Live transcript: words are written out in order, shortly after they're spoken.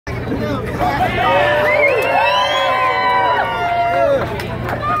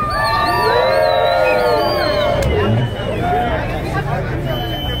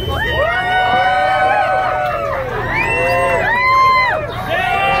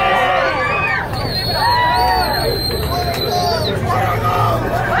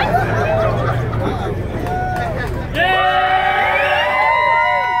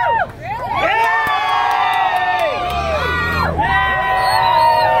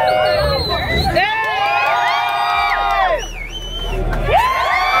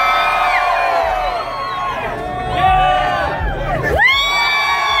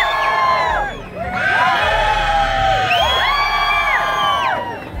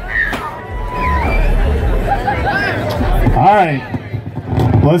All right,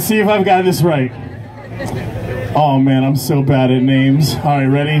 let's see if I've got this right. Oh man, I'm so bad at names. All right,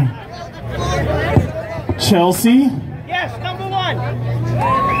 ready? Chelsea. Yes, number 1.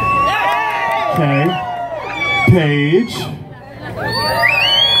 Okay. Paige.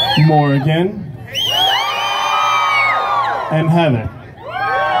 Morgan. And Heather.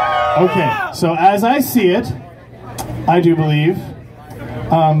 Okay, so as I see it, I do believe.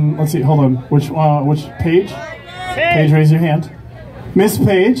 Let's see. Hold on. Which Paige? Paige, raise your hand. Miss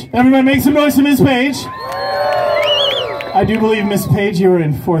Paige. Everybody make some noise for Miss Paige. I do believe, Miss Paige, you are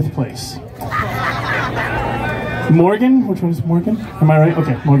in 4th place. Morgan? Which one is Morgan? Am I right?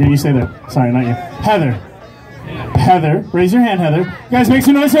 Okay, Morgan, you stay there. Sorry, not you. Heather. Heather. Raise your hand, Heather. You guys make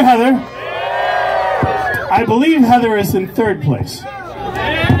some noise for Heather. I believe Heather is in 3rd place.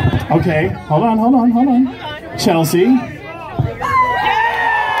 Okay, hold on. Chelsea.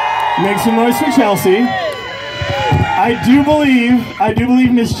 Make some noise for Chelsea. I do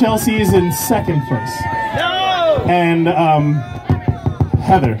believe Miss Chelsea is in 2nd place. No! And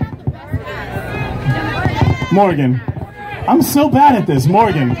Heather. Morgan. I'm so bad at this.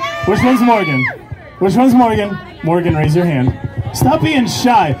 Morgan. Which one's Morgan? Which one's Morgan? Morgan, raise your hand. Stop being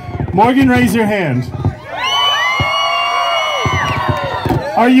shy. Morgan, raise your hand.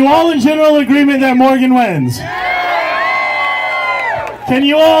 Are you all in general agreement that Morgan wins? Can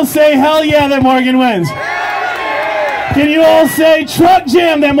you all say hell yeah that Morgan wins? Can you all say truck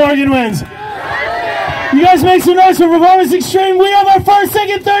jam that Morgan wins? You guys make some noise for Performance Extreme. We have our 1st,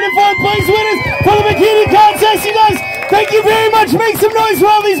 2nd, 3rd, and 4th place winners for the Bikini contest. You guys, thank you very much. Make some noise for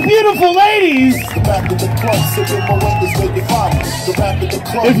all these beautiful ladies.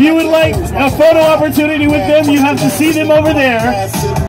 If you would like a photo opportunity with them, you have to see them over there.